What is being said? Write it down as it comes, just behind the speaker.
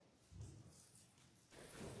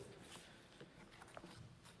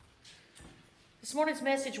This morning's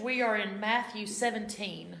message, we are in Matthew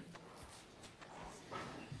 17.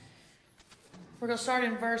 We're going to start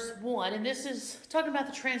in verse 1, and this is talking about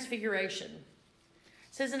the Transfiguration.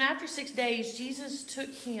 It says, and after 6 days, Jesus took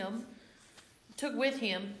with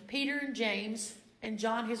him Peter and James and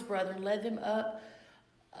John his brother, and led them up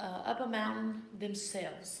a mountain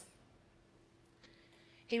themselves.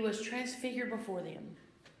 He was transfigured before them.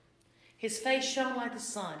 His face shone like the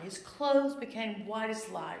sun. His clothes became white as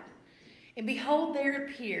light. And behold, there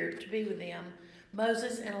appeared to be with them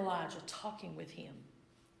Moses and Elijah talking with him.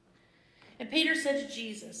 And Peter said to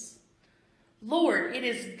Jesus, Lord, it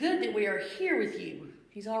is good that we are here with you.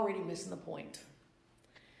 He's already missing the point.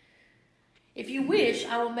 If you wish,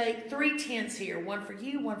 I will make 3 tents here, one for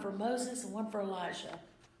you, one for Moses, and one for Elijah.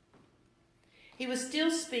 He was still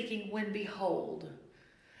speaking when behold.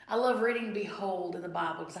 I love reading behold in the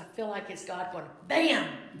Bible because I feel like it's God going, bam,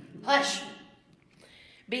 hush.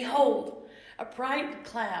 Behold, a bright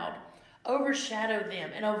cloud overshadowed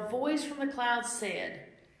them, and a voice from the cloud said,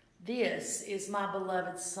 This is my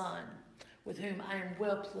beloved Son, with whom I am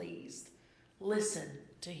well pleased. Listen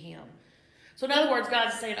to him. So in other words,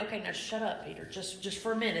 God's saying, okay, now shut up, Peter, just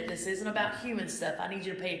for a minute. This isn't about human stuff. I need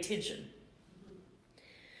you to pay attention.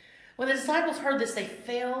 When the disciples heard this, they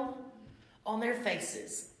fell on their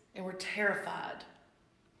faces and were terrified.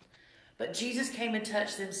 But Jesus came and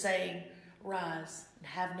touched them, saying, Rise and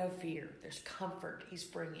have no fear. There's comfort he's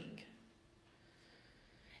bringing.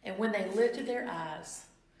 And when they lifted their eyes,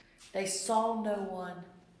 they saw no one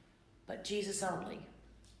but Jesus only.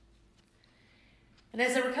 And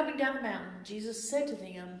as they were coming down the mountain, Jesus said to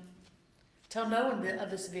them, Tell no one of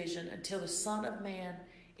this vision until the Son of Man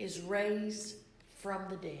is raised from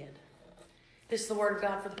the dead. This is the word of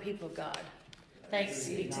God for the people of God. Thanks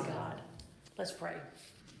be to God. Let's pray.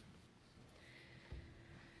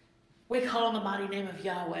 We call on the mighty name of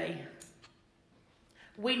Yahweh.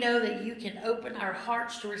 We know that you can open our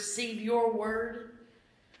hearts to receive your word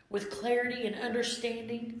with clarity and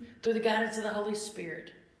understanding through the guidance of the Holy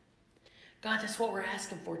Spirit. God, that's what we're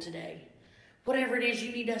asking for today. Whatever it is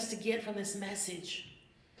you need us to get from this message,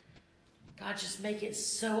 God, just make it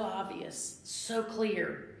so obvious, so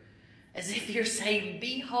clear, as if you're saying,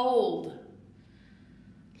 Behold,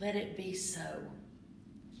 let it be so.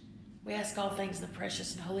 We ask all things in the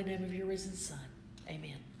precious and holy name of your risen Son.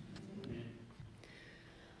 Amen.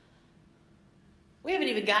 We haven't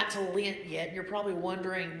even got to Lent yet, and you're probably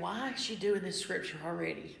wondering, why is she doing this scripture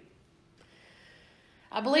already?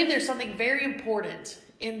 I believe there's something very important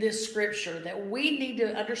in this scripture that we need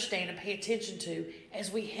to understand and pay attention to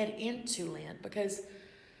as we head into Lent, because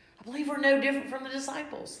I believe we're no different from the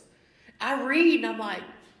disciples. I read and I'm like,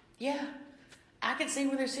 yeah, I can see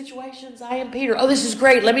where there's situations. I am Peter. Oh, this is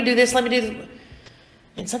great. Let me do this. Let me do this.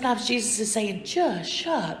 And sometimes Jesus is saying, just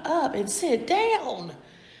shut up and sit down.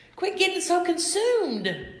 Quit getting so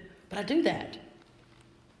consumed. But I do that.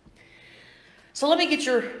 So let me get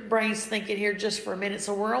your brains thinking here just for a minute.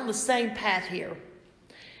 So we're on the same path here.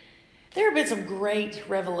 There have been some great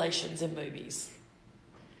revelations in movies.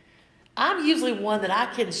 I'm usually one that I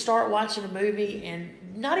can start watching a movie and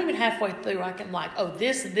not even halfway through, I can like, oh,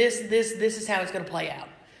 this is how it's going to play out.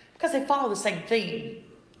 Because they follow the same theme.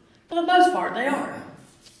 For the most part, they are.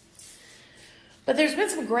 But there's been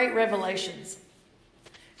some great revelations.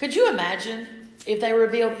 Could you imagine if they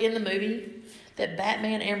revealed in the movie that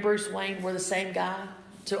Batman and Bruce Wayne were the same guy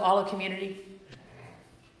to all of community?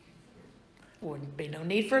 Wouldn't be no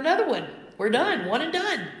need for another one. We're done. One and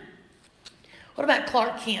done. What about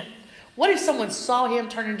Clark Kent? What if someone saw him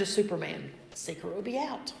turn into Superman? The secret would be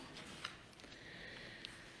out.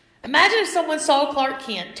 Imagine if someone saw Clark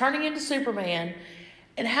Kent turning into Superman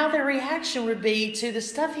and how their reaction would be to the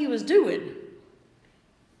stuff he was doing.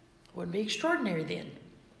 Wouldn't be extraordinary then.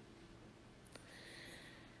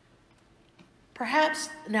 Perhaps,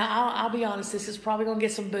 now I'll be honest, this is probably going to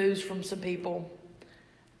get some boos from some people.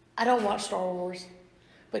 I don't watch Star Wars,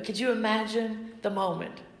 but could you imagine the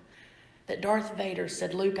moment that Darth Vader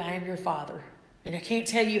said, Luke, I am your father. And I can't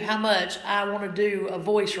tell you how much I want to do a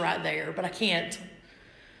voice right there, but I can't.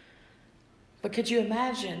 But could you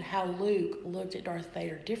imagine how Luke looked at Darth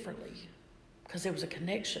Vader differently? Because there was a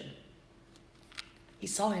connection. He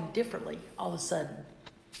saw him differently all of a sudden.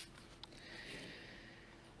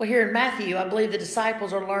 Well, here in Matthew, I believe the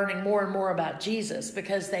disciples are learning more and more about Jesus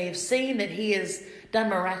because they have seen that he has done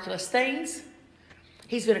miraculous things.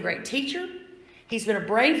 He's been a great teacher. He's been a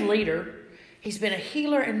brave leader. He's been a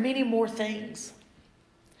healer and many more things.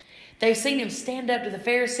 They've seen him stand up to the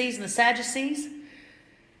Pharisees and the Sadducees.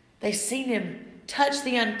 They've seen him touch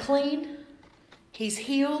the unclean. He's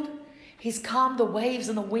healed. He's calmed the waves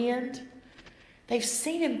and the wind. They've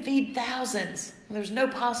seen him feed thousands There's no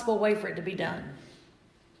possible way for it to be done.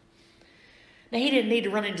 Now, he didn't need to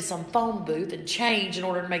run into some phone booth and change in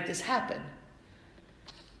order to make this happen.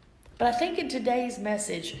 But I think in today's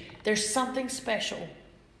message, there's something special.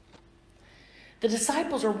 The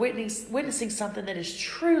disciples are witnessing something that is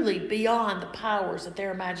truly beyond the powers that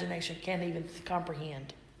their imagination can't even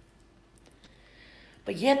comprehend.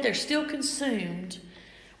 But yet they're still consumed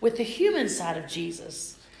with the human side of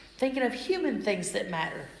Jesus, thinking of human things that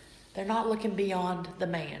matter. They're not looking beyond the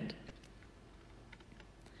man.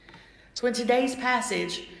 So in today's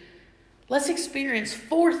passage, let's experience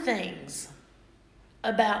 4 things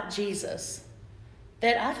about Jesus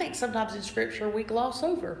that I think sometimes in Scripture we gloss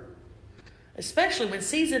over. Especially when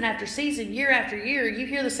season after season, year after year, you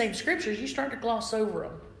hear the same Scriptures, you start to gloss over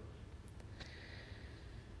them.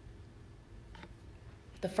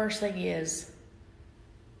 The first thing is,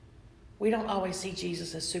 we don't always see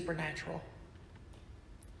Jesus as supernatural.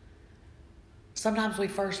 Sometimes we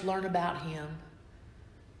first learn about him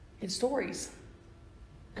in stories.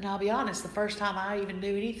 And I'll be honest, the first time I even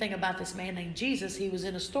knew anything about this man named Jesus, he was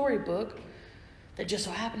in a storybook that just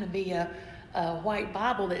so happened to be a white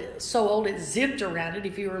Bible that's so old it zipped around it,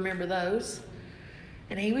 if you remember those.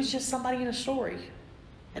 And he was just somebody in a story.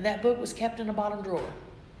 And that book was kept in a bottom drawer.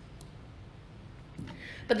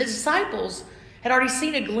 But the disciples had already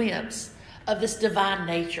seen a glimpse of this divine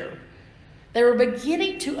nature. They were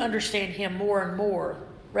beginning to understand him more and more,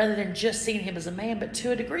 rather than just seeing him as a man, but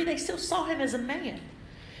to a degree they still saw him as a man.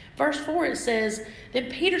 Verse 4, it says, "Then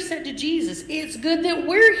Peter said to Jesus, 'It's good that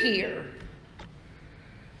we're here.'"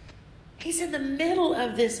 He's in the middle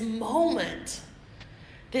of this moment,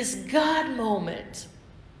 this God moment.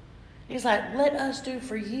 He's like, "Let us do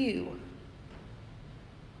for you."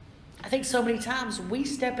 I think so many times we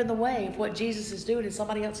step in the way of what Jesus is doing in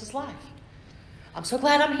somebody else's life. I'm so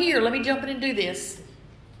glad I'm here. Let me jump in and do this.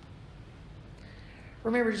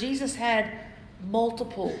 Remember, Jesus had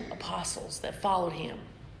multiple apostles that followed him.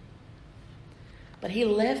 But he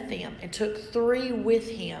left them and took 3 with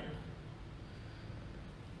him.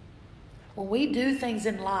 When we do things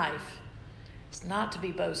in life, it's not to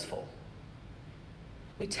be boastful.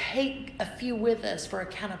 We take a few with us for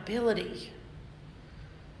accountability.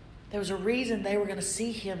 There was a reason they were going to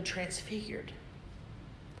see him transfigured,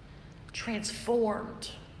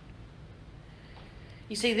 transformed.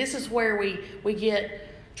 You see, this is where we get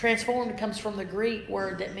transformed. Comes from the Greek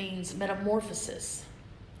word that means metamorphosis.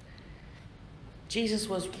 Jesus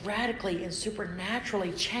was radically and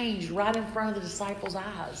supernaturally changed right in front of the disciples'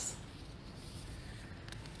 eyes.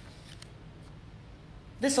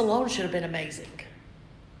 This alone should have been amazing.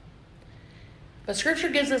 But Scripture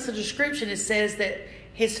gives us a description. It says that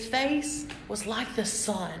his face was like the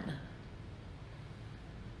sun.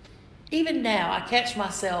 Even now, I catch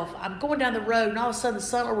myself, I'm going down the road and all of a sudden the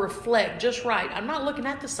sun will reflect just right. I'm not looking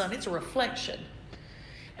at the sun, it's a reflection.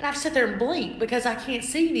 And I sit there and blink because I can't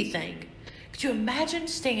see anything. Could you imagine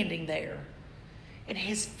standing there and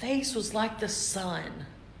his face was like the sun?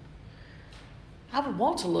 I would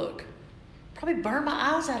want to look. Probably burn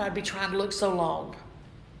my eyes out. I'd be trying to look so long.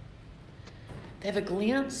 They have a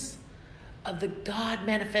glimpse of the God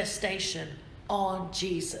manifestation on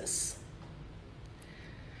Jesus.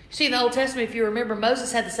 See, in the Old Testament, if you remember,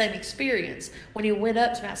 Moses had the same experience when he went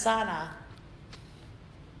up to Mount Sinai.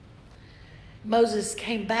 Moses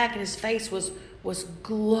came back and his face was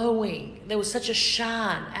glowing. There was such a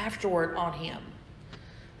shine afterward on him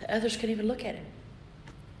that others couldn't even look at him.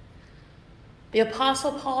 The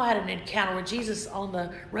Apostle Paul had an encounter with Jesus on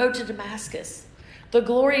the road to Damascus. The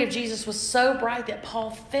glory of Jesus was so bright that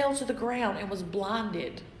Paul fell to the ground and was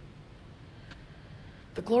blinded.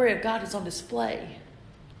 The glory of God is on display.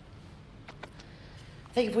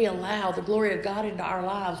 I think if we allow the glory of God into our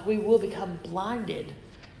lives, we will become blinded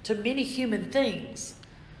to many human things.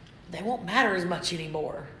 They won't matter as much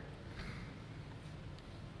anymore.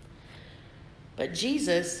 But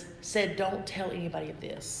Jesus said, "Don't tell anybody of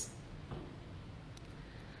this."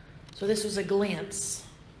 So this was a glimpse.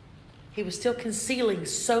 He was still concealing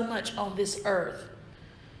so much on this earth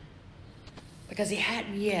because he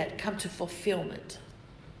hadn't yet come to fulfillment.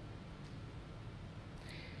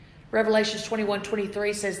 Revelations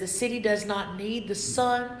 21:23 says, "The city does not need the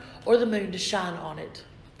sun or the moon to shine on it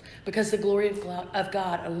because the glory of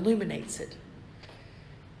God illuminates it.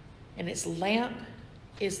 And its lamp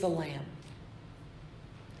is the Lamb."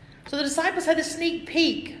 So the disciples had a sneak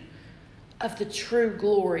peek of the true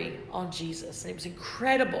glory on Jesus. And it was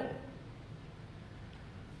incredible.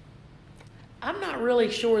 I'm not really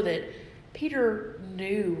sure that Peter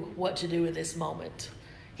knew what to do in this moment.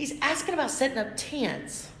 He's asking about setting up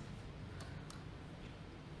tents.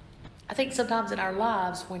 I think sometimes in our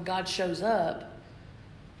lives when God shows up,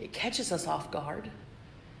 It catches us off guard,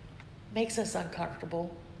 makes us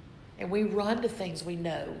uncomfortable, and we run to things we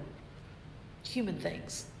know, human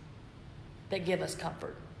things, that give us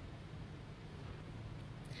comfort.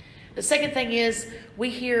 The second thing is we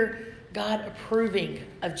hear God approving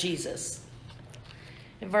of Jesus.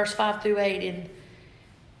 In verse 5 through 8, and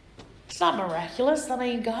it's not miraculous. I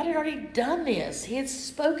mean, God had already done this. He had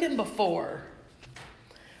spoken before.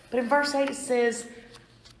 But in verse 8 it says,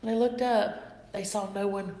 when they looked up, they saw no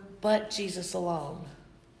one but Jesus alone.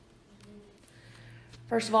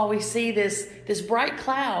 First of all, we see this bright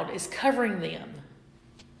cloud is covering them.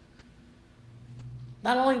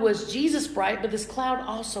 Not only was Jesus bright, but this cloud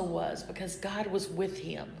also was, because God was with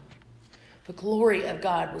him. The glory of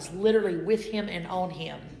God was literally with him and on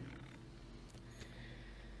him.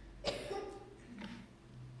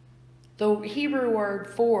 The Hebrew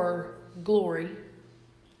word for glory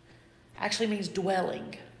actually means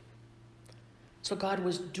dwelling. So God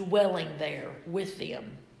was dwelling there with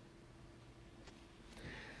them.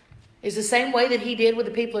 It's the same way that he did with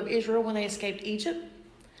the people of Israel when they escaped Egypt.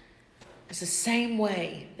 It's the same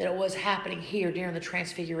way that it was happening here during the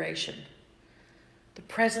Transfiguration. The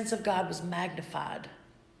presence of God was magnified.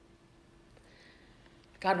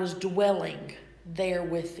 God was dwelling there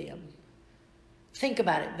with them. Think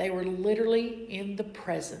about it. They were literally in the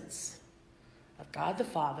presence of God the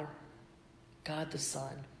Father, God the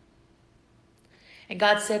Son. And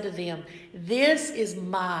God said to them, "This is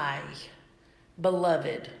my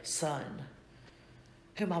beloved Son,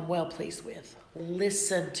 whom I'm well pleased with.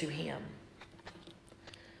 Listen to him."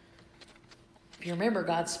 If you remember,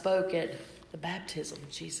 God spoke at the baptism of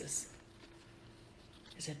Jesus.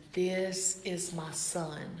 He said, "This is my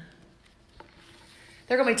Son."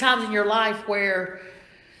 There are going to be times in your life where,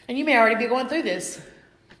 and you may already be going through this,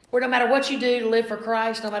 where no matter what you do to live for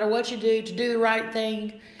Christ, no matter what you do to do the right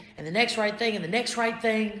thing, and the next right thing, and the next right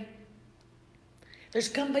thing, there's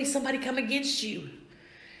going to be somebody come against you.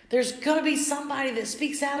 There's going to be somebody that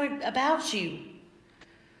speaks out about you.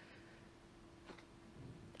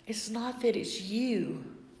 It's not that it's you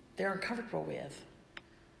they're uncomfortable with.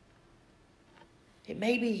 It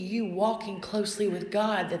may be you walking closely with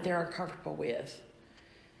God that they're uncomfortable with.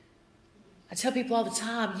 I tell people all the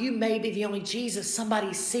time, you may be the only Jesus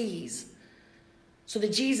somebody sees. So the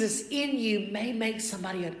Jesus in you may make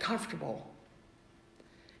somebody uncomfortable.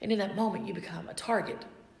 And in that moment, you become a target.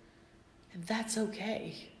 And that's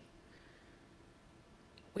okay.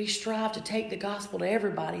 We strive to take the gospel to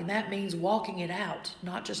everybody, and that means walking it out,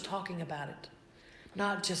 not just talking about it,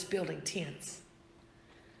 not just building tents.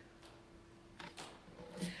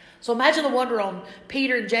 So imagine the wonder on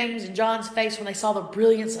Peter and James and John's face when they saw the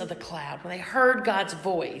brilliance of the cloud, when they heard God's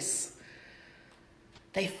voice.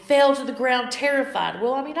 They fell to the ground terrified.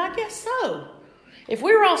 Well, I mean, I guess so. If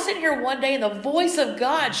we were all sitting here one day and the voice of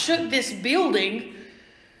God shook this building,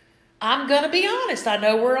 I'm going to be honest. I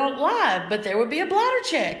know we're on live, but there would be a bladder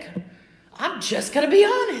check. I'm just going to be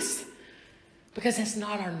honest. Because it's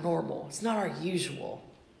not our normal. It's not our usual.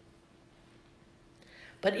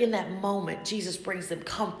 But in that moment, Jesus brings them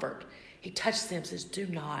comfort. He touches them and says, "Do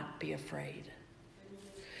not be afraid."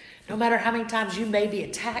 No matter how many times you may be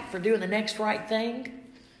attacked for doing the next right thing,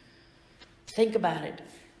 think about it.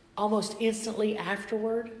 Almost instantly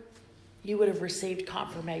afterward, you would have received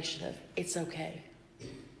confirmation of, it's okay.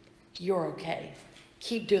 You're okay.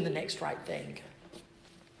 Keep doing the next right thing.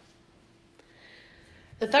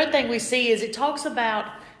 The third thing we see is it talks about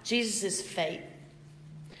Jesus' fate.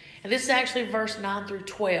 And this is actually verse 9 through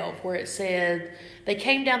 12, where it said, they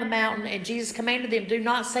came down the mountain and Jesus commanded them, "Do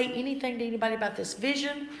not say anything to anybody about this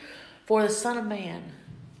vision, for the Son of Man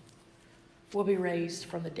will be raised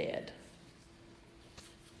from the dead."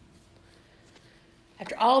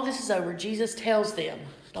 After all this is over, Jesus tells them,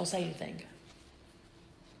 don't say anything.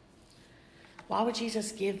 Why would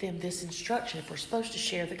Jesus give them this instruction if we're supposed to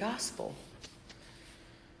share the gospel?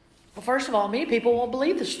 Well, first of all, many people won't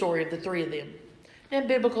believe the story of the three of them. In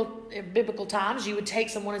biblical times, you would take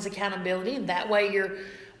someone's accountability, and that way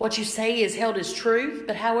what you say is held as truth.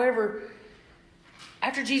 But however,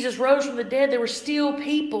 after Jesus rose from the dead, there were still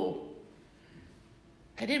people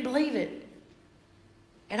that didn't believe it.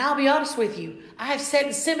 And I'll be honest with you, I have sat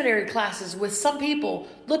in seminary classes with some people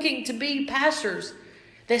looking to be pastors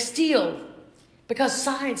that still, because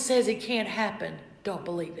science says it can't happen, don't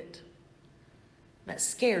believe it. That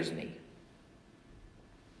scares me.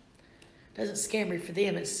 It doesn't scare me for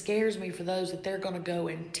them. It scares me for those that they're going to go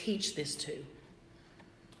and teach this to.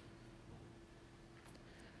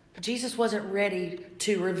 But Jesus wasn't ready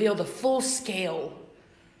to reveal the full scale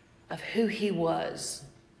of who he was.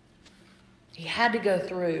 He had to go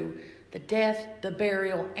through the death, the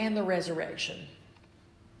burial, and the resurrection.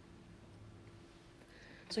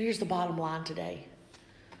 So here's the bottom line today.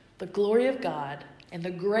 The glory of God and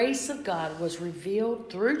the grace of God was revealed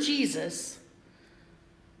through Jesus,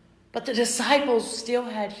 but the disciples still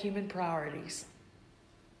had human priorities.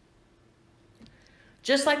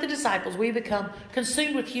 Just like the disciples, we become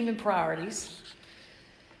consumed with human priorities.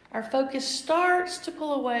 Our focus starts to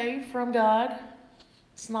pull away from God.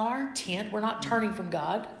 It's not our intent. We're not turning from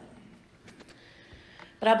God.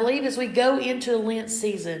 But I believe as we go into the Lent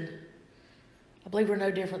season, I believe we're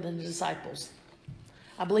no different than the disciples.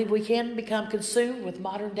 I believe we can become consumed with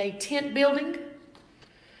modern day tent building,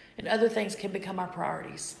 and other things can become our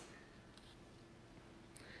priorities.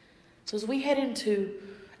 So as we head into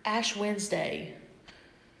Ash Wednesday,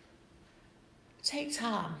 take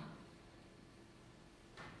time.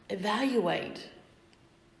 Evaluate.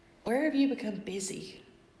 Where have you become busy?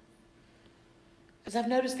 Because I've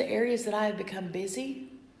noticed the areas that I have become busy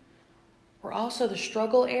were also the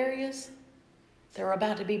struggle areas. There were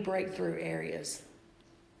about to be breakthrough areas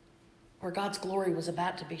where God's glory was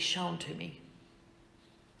about to be shown to me.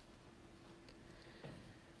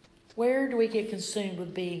 Where do we get consumed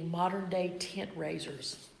with being modern day tent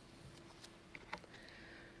raisers?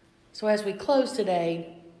 So as we close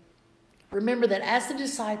today, remember that as the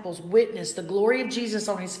disciples witnessed the glory of Jesus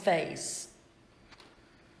on his face,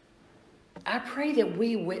 I pray that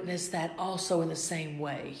we witness that also in the same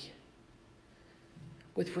way,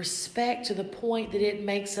 with respect to the point that it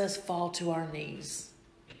makes us fall to our knees.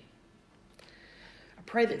 I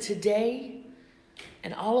pray that today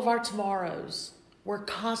and all of our tomorrows, we're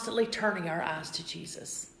constantly turning our eyes to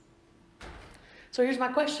Jesus. So here's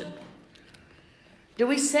my question. Do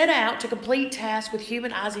we set out to complete tasks with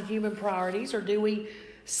human eyes and human priorities, or do we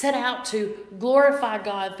set out to glorify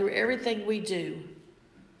God through everything we do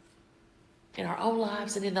in our own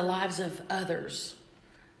lives and in the lives of others,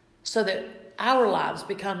 so that our lives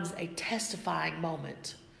becomes a testifying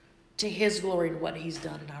moment to his glory and what he's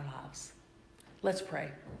done in our lives? Let's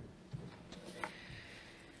pray.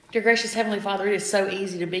 Dear gracious Heavenly Father, it is so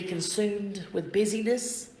easy to be consumed with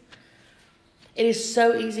busyness. It is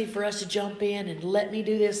so easy for us to jump in and let me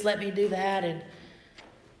do this, let me do that. And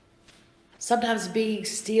sometimes being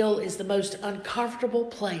still is the most uncomfortable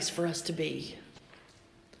place for us to be.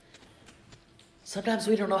 Sometimes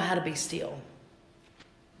we don't know how to be still.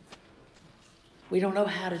 We don't know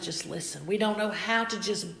how to just listen. We don't know how to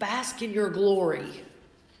just bask in your glory.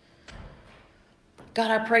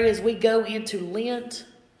 God, I pray as we go into Lent,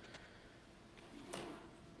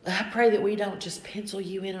 I pray that we don't just pencil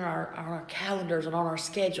you in on our calendars and on our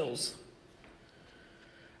schedules.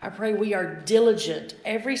 I pray we are diligent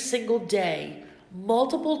every single day,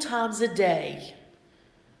 multiple times a day,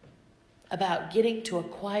 about getting to a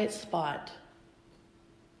quiet spot,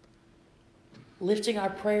 lifting our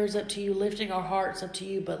prayers up to you, lifting our hearts up to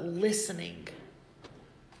you, but listening,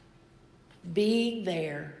 being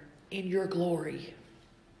there in your glory.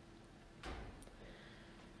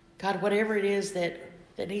 God, whatever it is that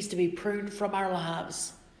needs to be pruned from our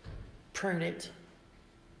lives, prune it.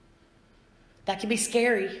 That can be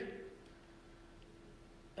scary.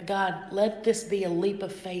 But God, let this be a leap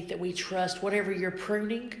of faith that we trust whatever you're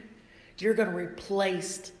pruning, you're going to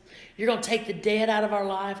replace. You're going to take the dead out of our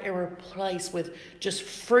life and replace with just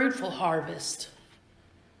fruitful harvest.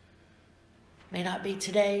 May not be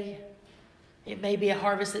today. It may be a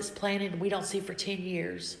harvest that's planted and we don't see for 10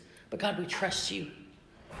 years. But God, we trust you,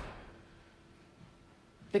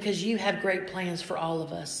 because you have great plans for all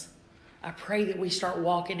of us. I pray that we start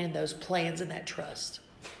walking in those plans and that trust.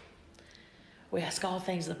 We ask all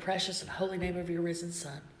things in the precious and holy name of your risen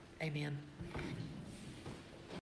Son. Amen.